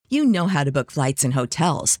You know how to book flights and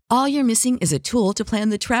hotels. All you're missing is a tool to plan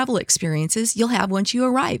the travel experiences you'll have once you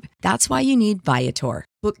arrive. That's why you need Viator.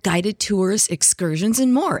 Book guided tours, excursions,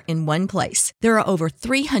 and more in one place. There are over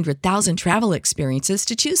 300,000 travel experiences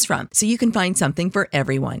to choose from, so you can find something for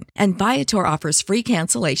everyone. And Viator offers free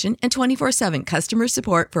cancellation and 24/7 customer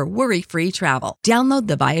support for worry-free travel. Download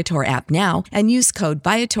the Viator app now and use code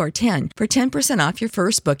Viator10 for 10% off your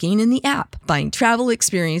first booking in the app. Find travel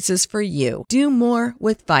experiences for you. Do more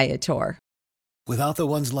with Viator. Without the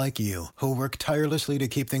ones like you, who work tirelessly to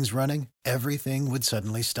keep things running, everything would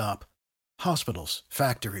suddenly stop. Hospitals,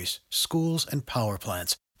 factories, schools, and power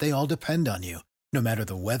plants, they all depend on you. No matter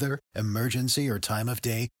the weather, emergency, or time of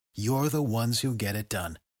day, you're the ones who get it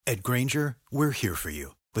done. At Grainger, we're here for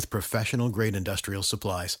you with professional-grade industrial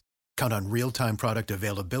supplies. Count on real-time product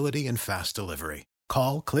availability and fast delivery.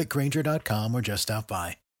 Call, click Grainger.com, or just stop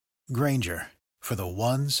by. Grainger, for the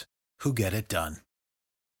ones who get it done.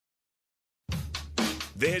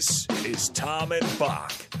 This is Tom and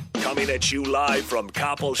Bock, coming at you live from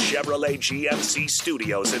Coppel Chevrolet GMC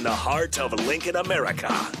Studios in the heart of Lincoln,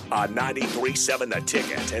 America, on 93.7 The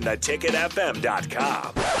Ticket and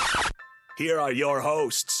theticketfm.com. Here are your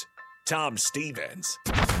hosts, Tom Stevens.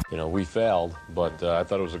 You know, we failed, but I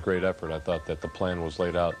thought it was a great effort. I thought that the plan was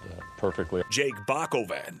laid out perfectly. Jake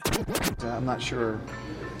Bockoven. I'm not sure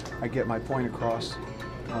I get my point across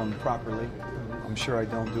properly. I'm sure I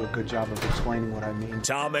don't do a good job of explaining what I mean.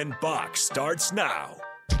 Tom and Bock starts now.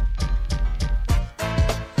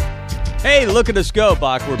 Hey, look at us go,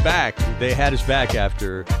 Bock. We're back. They had us back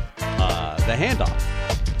after the handoff.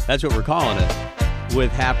 That's what we're calling it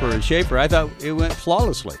with Happer and Schaefer. I thought it went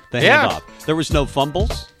flawlessly, the handoff. There was no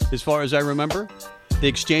fumbles, as far as I remember. The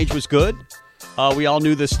exchange was good. We all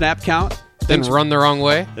knew the snap count. Didn't run the wrong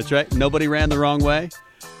way. That's right. Nobody ran the wrong way.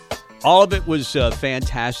 All of it was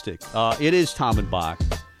fantastic. It is Tom and Bock.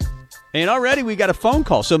 And already we got a phone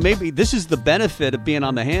call. So maybe this is the benefit of being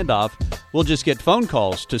on the handoff. We'll just get phone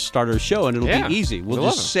calls to start our show, and it'll be easy. We'll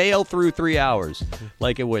just sail through 3 hours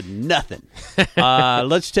like it would nothing.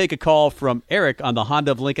 Let's take a call from Eric on the Honda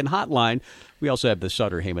of Lincoln hotline. We also have the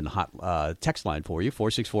Sutter Heyman text line for you,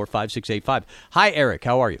 464-5685. Hi, Eric.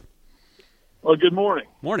 How are you? Well, good morning.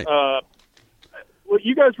 Morning. What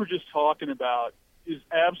you guys were just talking about is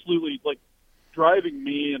absolutely, like, driving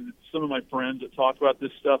me and some of my friends that talk about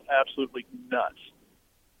this stuff absolutely nuts.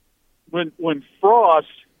 When Frost,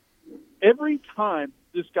 every time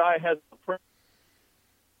this guy has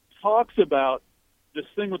talks about this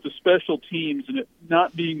thing with the special teams and it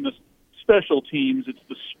not being the special teams, it's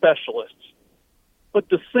the specialists. But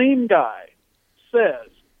the same guy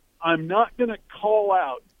says, I'm not going to call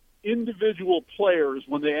out individual players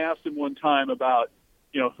when they asked him one time about,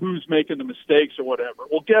 who's making the mistakes or whatever.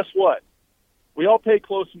 Well, guess what? We all pay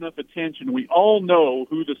close enough attention. We all know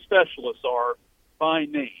who the specialists are by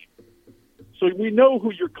name. So we know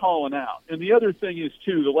who you're calling out. And the other thing is,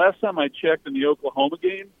 too, the last time I checked in the Oklahoma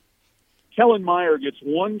game, Kellen Meyer gets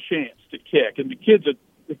one chance to kick, and the kid's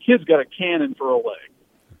got a cannon for a leg.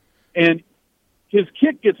 And his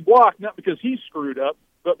kick gets blocked not because he screwed up,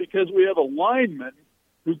 but because we have a lineman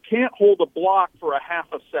who can't hold a block for a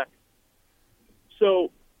half a second.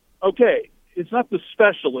 So, okay, it's not the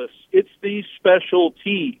specialists, it's these special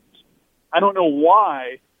teams. I don't know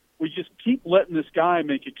why we just keep letting this guy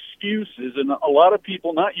make excuses, and a lot of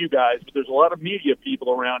people, not you guys, but there's a lot of media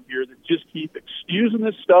people around here that just keep excusing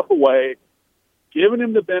this stuff away, giving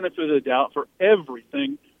him the benefit of the doubt for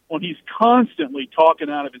everything when he's constantly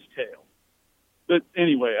talking out of his tail. But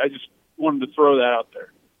anyway, I just wanted to throw that out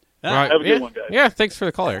there. Right. Have a good one, guys. Yeah, thanks for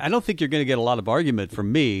the call, Eric. I don't think you're going to get a lot of argument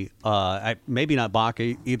from me. Maybe not Bock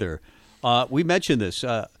either. We mentioned this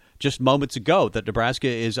just moments ago that Nebraska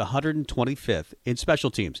is 125th in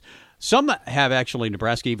special teams. Some have actually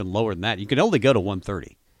Nebraska even lower than that. You can only go to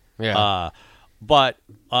 130. Yeah. But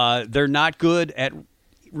they're not good at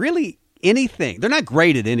really anything. They're not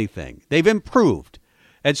great at anything. They've improved.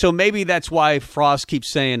 And so maybe that's why Frost keeps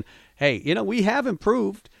saying, hey, we have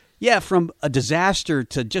improved. Yeah, from a disaster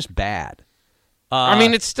to just bad.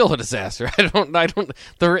 It's still a disaster. It's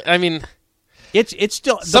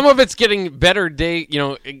still some of it's getting better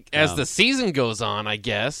as the season goes on, I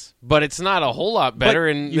guess, but it's not a whole lot better.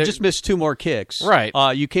 And you just missed 2 more kicks, right?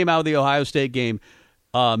 You came out of the Ohio State game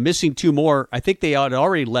missing 2 more. I think they had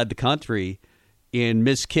already led the country in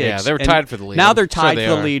missed kicks. Yeah, they were tied for the lead. Now they're tied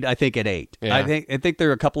for the lead. I think at 8. Yeah. I think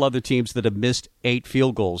there are a couple other teams that have missed 8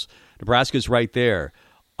 field goals. Nebraska's right there.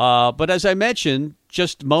 But as I mentioned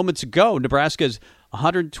just moments ago, Nebraska's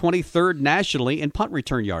 123rd nationally in punt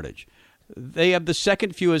return yardage. They have the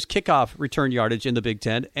second fewest kickoff return yardage in the Big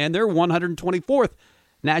Ten, and they're 124th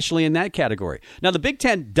nationally in that category. Now, the Big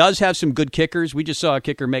Ten does have some good kickers. We just saw a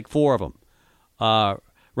kicker make 4 of them.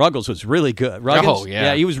 Ruggles was really good. Oh,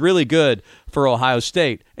 yeah. He was really good for Ohio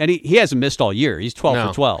State. And he hasn't missed all year. He's 12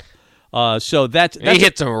 for 12. So that's he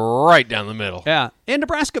hits him right down the middle. Yeah. And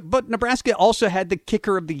Nebraska also had the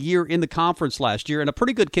kicker of the year in the conference last year, and a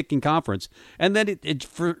pretty good kicking conference. And then it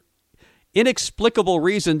for inexplicable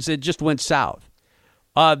reasons, it just went south.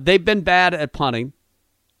 They've been bad at punting.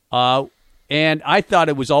 And I thought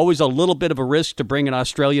it was always a little bit of a risk to bring an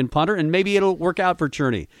Australian punter, and maybe it'll work out for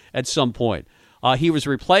Cherney at some point. He was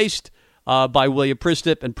replaced by William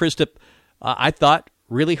Pristip, and Pristip, I thought,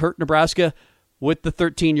 really hurt Nebraska with the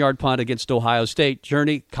 13-yard punt against Ohio State.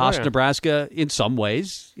 Cherney cost Nebraska in some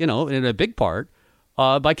ways, in a big part,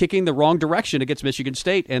 by kicking the wrong direction against Michigan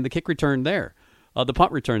State and the kick return there, the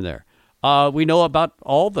punt return there. We know about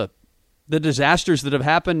all the disasters that have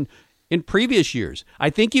happened in previous years. I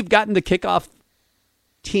think you've gotten the kickoff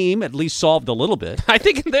team at least solved a little bit. I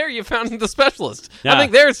think in there you found the specialist. Yeah. I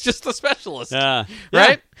think there it's just the specialist. Yeah.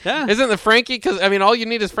 Right? Yeah. Isn't the Frankie? Because, all you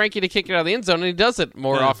need is Frankie to kick it out of the end zone, and he does it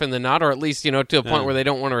more often than not, or at least, to a point where they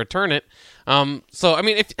don't want to return it.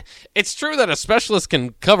 If it's true that a specialist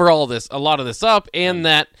can cover a lot of this up, and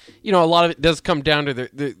that, a lot of it does come down to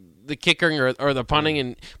the kicking or the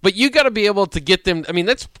punting, but you got to be able to get them.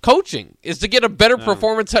 That's coaching, is to get a better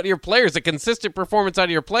performance out of your players, a consistent performance out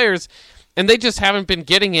of your players. And they just haven't been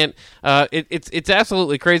getting it. It's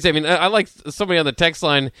absolutely crazy. I like somebody on the text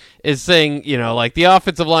line is saying, the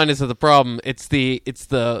offensive line isn't the problem. It's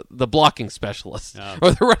the blocking specialist,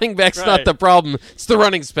 or the running back's not the problem. It's the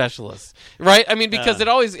running specialist, right? Because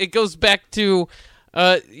it goes back to.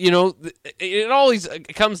 It always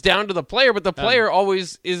comes down to the player, but the player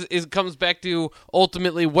always comes back to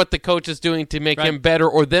ultimately what the coach is doing to make him better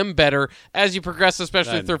or them better as you progress,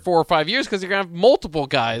 especially through 4 or 5 years, because you're gonna have multiple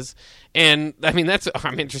guys. And I'm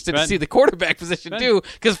interested to see the quarterback position too,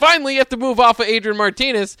 because finally you have to move off of Adrian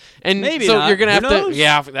Martinez, and maybe so not. you're gonna have Who to. knows?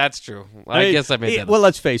 Yeah, that's true. I guess I made that. Well,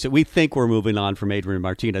 let's face it. We think we're moving on from Adrian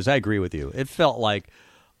Martinez. I agree with you. It felt like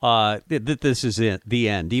that this is the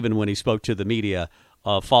end, even when he spoke to the media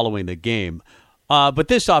following the game. But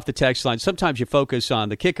this off the text line, sometimes you focus on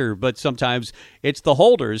the kicker, but sometimes it's the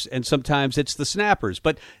holders, and sometimes it's the snappers.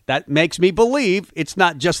 But that makes me believe it's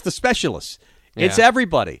not just the specialists. It's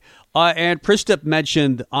everybody. And Pristip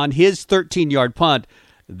mentioned on his 13-yard punt,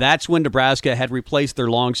 that's when Nebraska had replaced their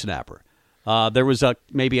long snapper. There was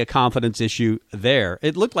maybe a confidence issue there.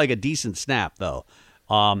 It looked like a decent snap, though.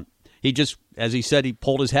 He just, as he said, he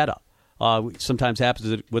pulled his head up. Sometimes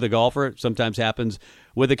happens with a golfer. Sometimes happens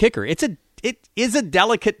with a kicker. It is a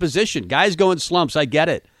delicate position. Guys go in slumps. I get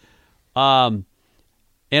it. And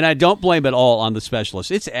I don't blame it all on the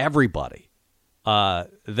specialists. It's everybody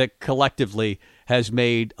that collectively has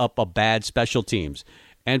made up a bad special teams.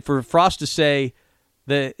 And for Frost to say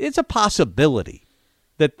that it's a possibility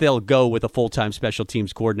that they'll go with a full-time special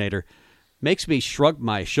teams coordinator makes me shrug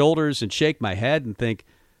my shoulders and shake my head and think,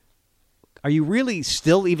 are you really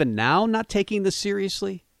still even now not taking this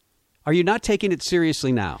seriously? Are you not taking it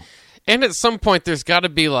seriously now? And at some point, there's got to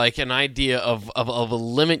be like an idea of a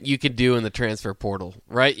limit you could do in the transfer portal,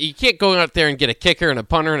 right? You can't go out there and get a kicker and a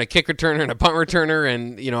punter and a kick returner and a punt returner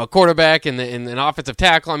and a quarterback and an offensive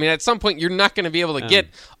tackle. At some point, you're not going to be able to get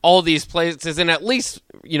all these places and at least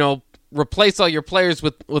replace all your players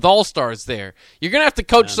with all-stars there. You're going to have to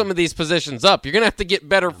coach some of these positions up. You're going to have to get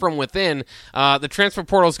better from within. The transfer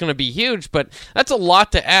portal is going to be huge, but that's a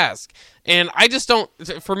lot to ask. And I just don't.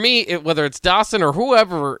 For me, whether it's Dawson or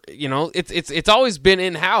whoever, it's always been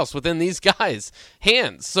in-house within these guys'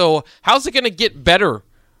 hands. So how's it going to get better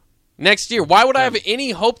next year? Why would I have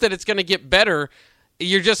any hope that it's going to get better?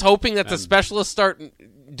 You're just hoping that the specialists start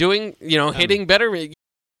doing, hitting better.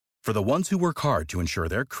 For the ones who work hard to ensure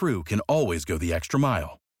their crew can always go the extra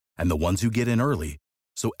mile, and the ones who get in early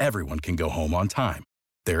so everyone can go home on time,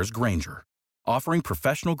 there's Grainger, offering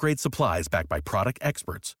professional-grade supplies backed by product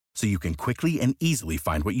experts so you can quickly and easily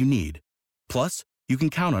find what you need. Plus, you can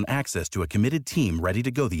count on access to a committed team ready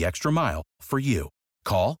to go the extra mile for you.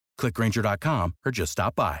 Call, click Grainger.com, or just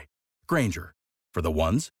stop by. Grainger, for the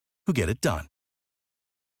ones who get it done.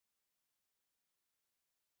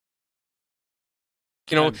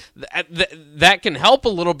 That can help a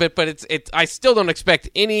little bit, but it's. I still don't expect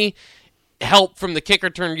any help from the kick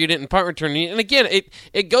return unit and punt return unit. And again,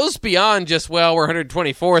 it goes beyond just, well, we're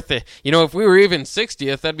 124th. If we were even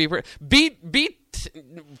 60th, that'd be beat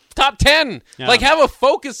top 10. Yeah. Like, have a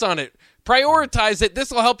focus on it. Prioritize it.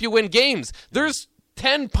 This will help you win games. There's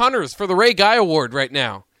 10 punters for the Ray Guy Award right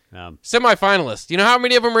now. Semifinalists. You know how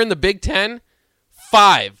many of them are in the Big Ten?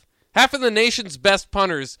 5. Half of the nation's best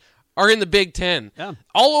punters are in the Big Ten. Yeah.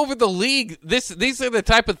 All over the league, these are the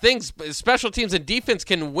type of things. Special teams and defense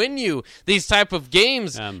can win you these type of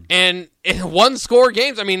games, and one-score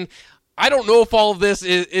games. I mean, I don't know if all of this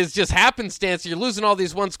is just happenstance. You're losing all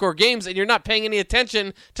these one-score games, and you're not paying any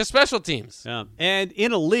attention to special teams. Yeah. And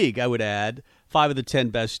in a league, I would add, 5 of the 10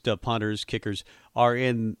 best punters, kickers are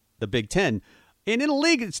in the Big Ten. And in a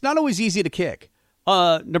league, it's not always easy to kick.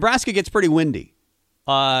 Nebraska gets pretty windy.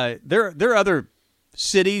 There are other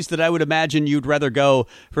cities that I would imagine you'd rather go,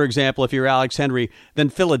 for example, if you're Alex Henry, than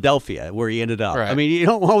Philadelphia, where he ended up. Right. I mean, you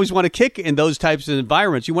don't always want to kick in those types of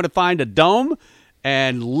environments. You want to find a dome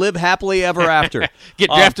and live happily ever after. Get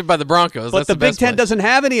drafted by the Broncos. But That's the best Big Ten place. doesn't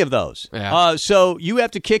have any of those. Yeah. So you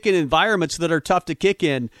have to kick in environments that are tough to kick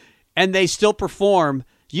in, and they still perform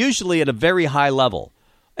usually at a very high level.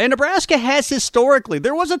 And Nebraska has historically.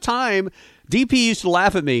 There was a time, DP used to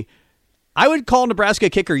laugh at me, I would call Nebraska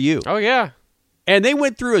kicker U. Oh, yeah. And they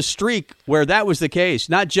went through a streak where that was the case.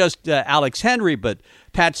 Not just Alex Henry, but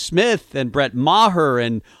Pat Smith and Brett Maher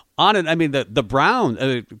and on it. I mean, the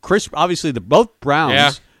Brown, Chris, obviously both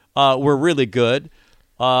Browns were really good.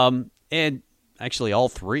 And actually all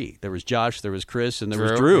three. There was Josh, there was Chris, and there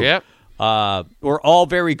was Drew. Yep. Were all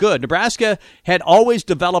very good. Nebraska had always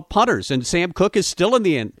developed punters, and Sam Cook is still in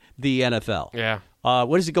the NFL. Yeah.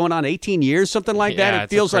 What is it going on, 18 years, something like that? It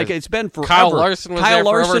feels like it's been forever. Kyle Larson was there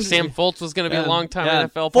forever. Sam Foltz was going to be a long-time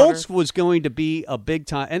NFL punter. Foltz was going to be a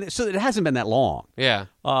big-time, and so it hasn't been that long. Yeah.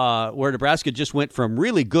 Where Nebraska just went from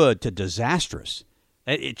really good to disastrous.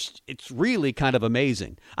 It's really kind of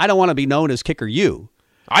amazing. I don't want to be known as Kicker U.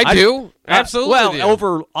 I do. Absolutely. Well, do.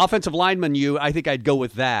 over offensive lineman U, I think I'd go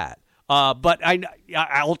with that. But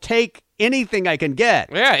I'll take anything I can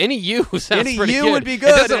get. Yeah, any U sounds any pretty U good. would be good.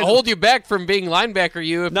 It doesn't hold you back from being linebacker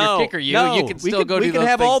U if you're kicker U. No, you can still go do we those can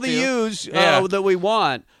have things all the too. U's that we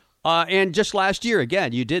want. And just last year,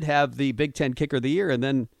 again, you did have the Big Ten Kicker of the Year, and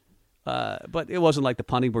then, but it wasn't like the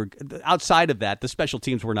punting were. Outside of that, the special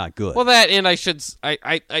teams were not good. Well, that and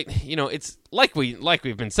it's like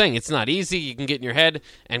we've been saying, it's not easy. You can get in your head,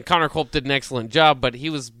 and Connor Culp did an excellent job, but he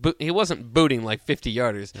wasn't booting like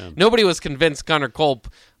 50-yarders. Yeah. Nobody was convinced Connor Culp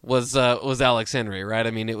was Alex Henry, right?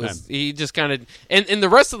 I mean, it was he just kind of and the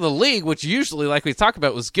rest of the league, which usually, like we talked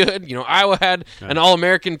about, was good. You know, Iowa had an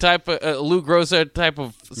All-American type, Lou Groza type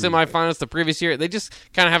of semifinals the previous year. They just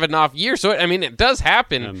kind of have an off year, so I mean, it does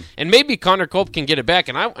happen, and maybe Connor Culp can get it back.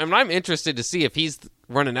 And I'm interested to see if he's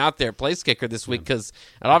running out there place kicker this week, because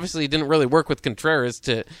it obviously didn't really work with Contreras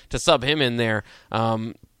to sub him in there.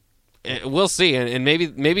 We'll see, and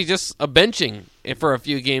maybe just a benching for a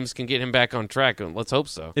few games can get him back on track. Let's hope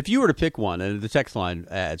so. If you were to pick one, and the text line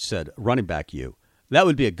ad said running back U, that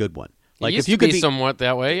would be a good one. Like if you could be somewhat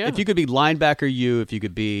that way, yeah. If you could be linebacker U, if you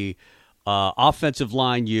could be offensive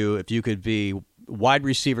line U, if you could be wide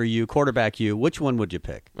receiver U, quarterback U, which one would you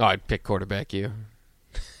pick? Oh, I'd pick quarterback U.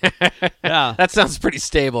 Yeah, that sounds pretty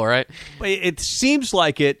stable, right? It seems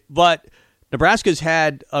like it, but Nebraska's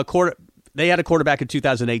had a They had a quarterback in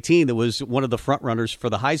 2018 that was one of the front runners for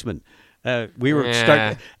the Heisman. We were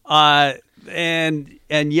starting,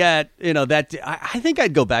 and yet that I think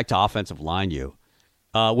I'd go back to offensive line U,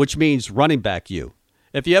 which means running back U.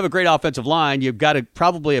 If you have a great offensive line, you've got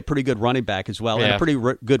probably a pretty good running back as well, and a pretty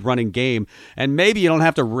good running game, and maybe you don't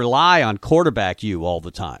have to rely on quarterback U all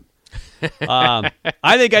the time. I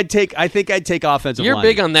think I'd take offensive line. You're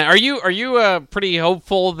big on that. Are you pretty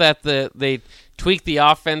hopeful that they tweak the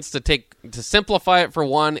offense to simplify it for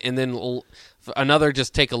one, and then another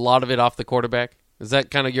just take a lot of it off the quarterback? Is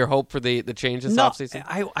that kind of your hope for the change this offseason?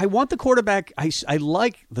 I want the quarterback. I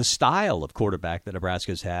like the style of quarterback that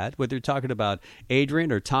Nebraska's had, whether you're talking about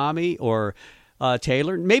Adrian or Tommy or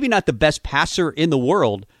Taylor. Maybe not the best passer in the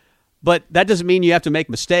world, but that doesn't mean you have to make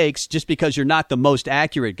mistakes just because you're not the most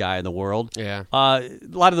accurate guy in the world. Yeah. A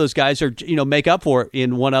lot of those guys are, make up for it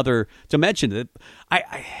in one other dimension.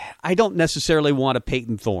 I don't necessarily want a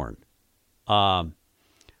Peyton Thorne.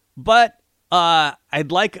 But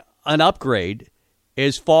I'd like an upgrade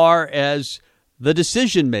as far as the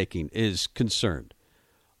decision-making is concerned.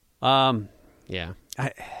 Yeah.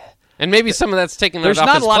 And maybe some of that's taken There's off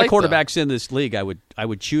not his a lot of plate, quarterbacks in this league I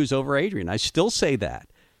would choose over Adrian. I still say that.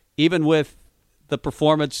 Even with the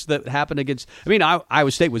performance that happened against –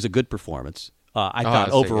 Iowa State was a good performance, I thought,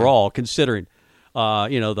 overall, considering,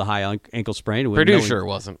 the high ankle sprain. Purdue sure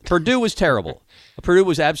wasn't. Purdue was terrible. Purdue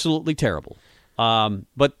was absolutely terrible.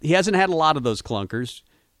 But he hasn't had a lot of those clunkers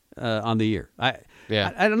on the year. I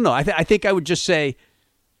don't know. I think I would just say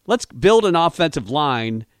let's build an offensive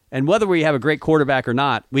line, and whether we have a great quarterback or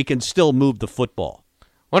not, we can still move the football.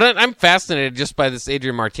 Well, I'm fascinated just by this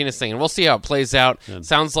Adrian Martinez thing, and we'll see how it plays out. Yeah.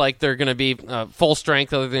 Sounds like they're going to be full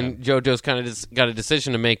strength, other than JoJo's kind of got a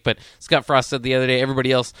decision to make. But Scott Frost said the other day,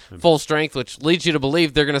 everybody else full strength, which leads you to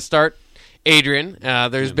believe they're going to start Adrian.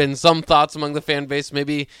 There's been some thoughts among the fan base,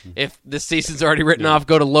 maybe if this season's already written off,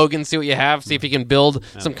 go to Logan, see what you have, see if you can build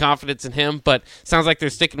some confidence in him. But sounds like they're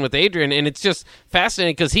sticking with Adrian, and it's just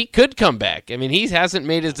fascinating because he could come back. I mean, he hasn't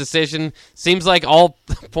made his decision. Seems like all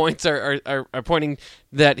points are pointing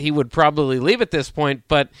that he would probably leave at this point,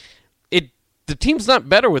 but the team's not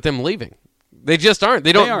better with him leaving. They just aren't.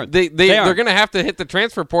 They're going to have to hit the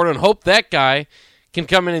transfer portal and hope that guy can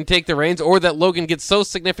come in and take the reins, or that Logan gets so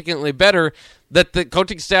significantly better that the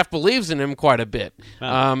coaching staff believes in him quite a bit.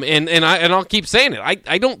 And I'll keep saying it.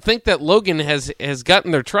 I don't think that Logan has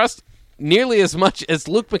gotten their trust nearly as much as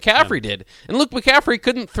Luke McCaffrey did. And Luke McCaffrey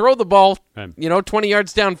couldn't throw the ball, 20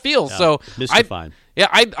 yards downfield. Yeah, so mystifying.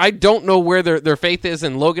 I don't know where their faith is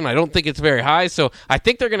in Logan. I don't think it's very high. So I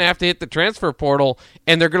think they're going to have to hit the transfer portal,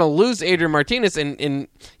 and they're going to lose Adrian Martinez. And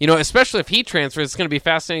especially if he transfers, it's going to be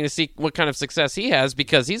fascinating to see what kind of success he has,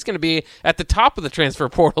 because he's going to be at the top of the transfer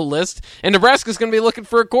portal list, and Nebraska's going to be looking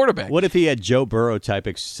for a quarterback. What if he had Joe Burrow type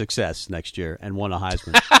of success next year and won a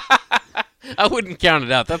Heisman? I wouldn't count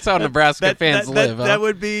it out. That's how Nebraska fans live. That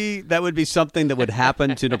would be something that would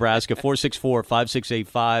happen to Nebraska.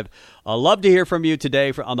 464-5685. Love to hear from you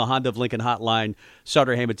today on the Honda of Lincoln hotline,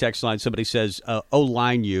 Sutter Heyman text line. Somebody says,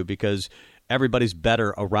 O-line you, because everybody's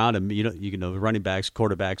better around him. You know, running backs,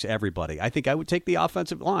 quarterbacks, everybody. I think I would take the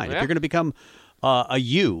offensive line. Yeah. If you're going to become a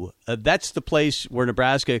U, that's the place where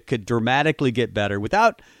Nebraska could dramatically get better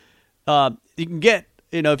without you can get,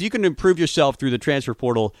 if you can improve yourself through the transfer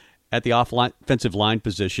portal at the offensive line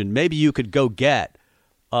position, maybe you could go get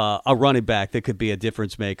a running back that could be a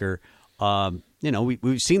difference maker.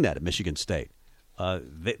 We've seen that at Michigan State.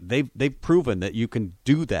 They've proven that you can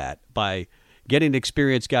do that by getting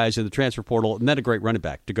experienced guys in the transfer portal and then a great running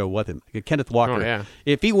back to go with him. Kenneth Walker,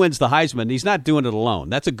 if he wins the Heisman, he's not doing it alone.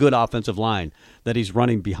 That's a good offensive line that he's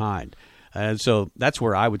running behind. And so that's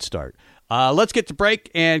where I would start. Let's get to break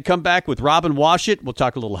and come back with Robin Washut. We'll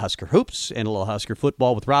talk a little Husker hoops and a little Husker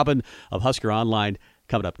football with Robin of Husker Online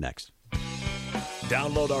coming up next.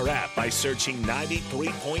 Download our app by searching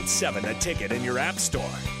 93.7 The Ticket in your app store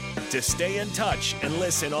to stay in touch and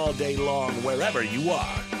listen all day long wherever you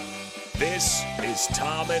are. This is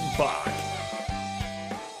Tom and Bock.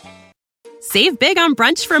 Save big on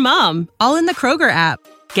brunch for mom, all in the Kroger app.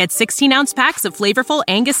 Get 16-ounce packs of flavorful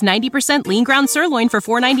Angus 90% lean ground sirloin for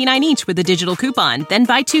 $4.99 each with a digital coupon. Then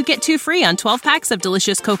buy 2, get 2 free on 12 packs of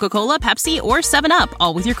delicious Coca-Cola, Pepsi, or 7-Up,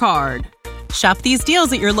 all with your card. Shop these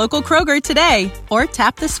deals at your local Kroger today, or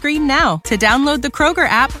tap the screen now to download the Kroger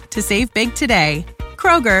app to save big today.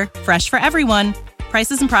 Kroger, fresh for everyone.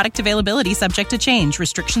 Prices and product availability subject to change.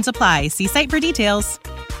 Restrictions apply. See site for details.